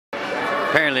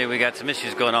Apparently we got some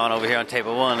issues going on over here on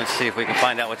table 1. Let's see if we can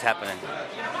find out what's happening.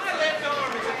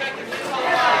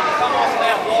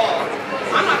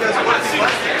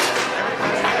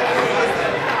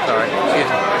 Sorry,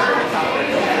 excuse me.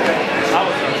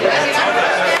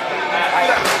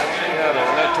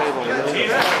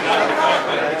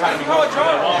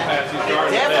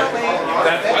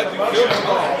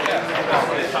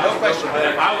 No question.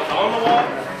 If I was on the wall,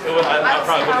 I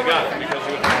probably wouldn't have got it because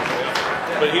he would have pointed out.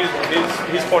 But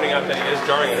he's pointing out that he is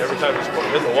jarring it every time he's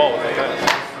hitting the wall with that gun.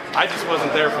 I just wasn't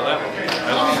there for that one.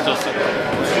 I was still sitting there.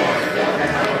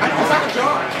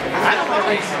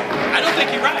 I don't think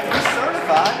you're right. He's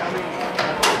certified. I mean,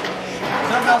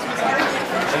 nothing else we can do.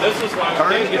 And this is why we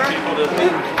can't get people to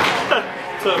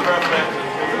rep that.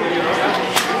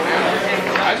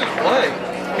 I just play.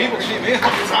 People shoot me all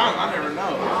the time. I never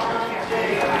know.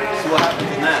 So what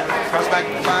happens in that? Cross back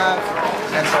to 5.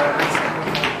 That's our reason.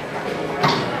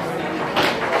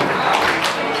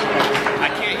 I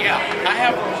can't, I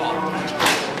have a wall.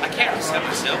 I can't reset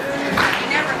myself. He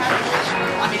never had a wall.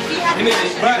 I mean, he had You need a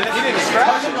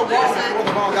distraction. The wall before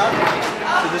the ball got there.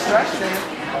 It's a distraction.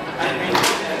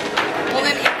 Well,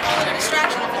 then you call it a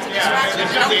distraction if it's a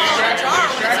distraction. You don't call it a jar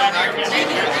when it's on there.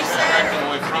 Maybe a reset.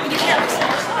 You can't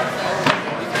reset yourself.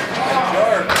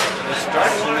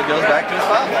 Distraction that goes back to his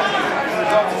 5. The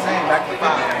result's the same, back to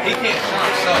 5. He can't show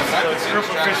himself. So it's group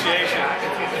appreciation.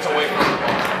 It's away from him.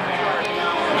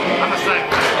 I'm a psych.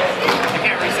 You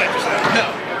can't reset yourself. No.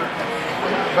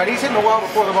 But he's hitting the wall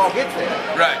before the ball gets there.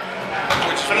 Right.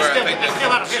 Which is where I think it's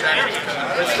still out of his area.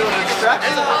 It's still a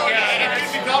distraction. Yeah, it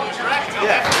should be called a distraction.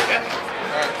 Yeah.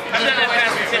 I've done that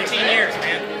past 15 years,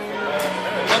 man.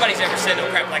 Nobody's ever said no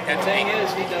crap like that to me.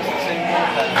 He doesn't say more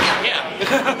than that. Yeah.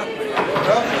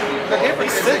 Well, the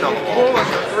difference is sitting on the wall and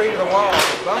the 3 to the wall.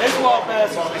 His wall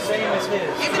pass is the same as his.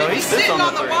 Even if he's sitting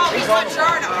on the wall, he's not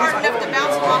jarring it hard enough to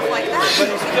bounce him off like that.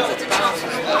 Because it's a bounce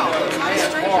from the wall. It's not a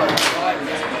straight line.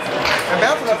 And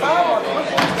bouncing the 5 on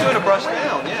he's doing a brush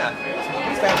down, yeah.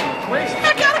 He's bouncing the 3.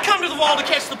 I gotta come to the wall to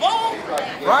catch the ball.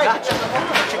 Right, but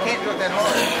you can't do it that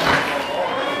hard.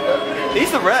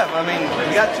 He's the ref. I mean,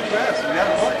 you got 2 refs. You got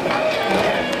to play.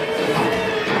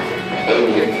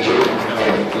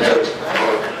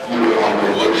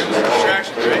 We'll go with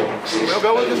distraction, right? We'll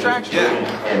go with distraction. Yeah.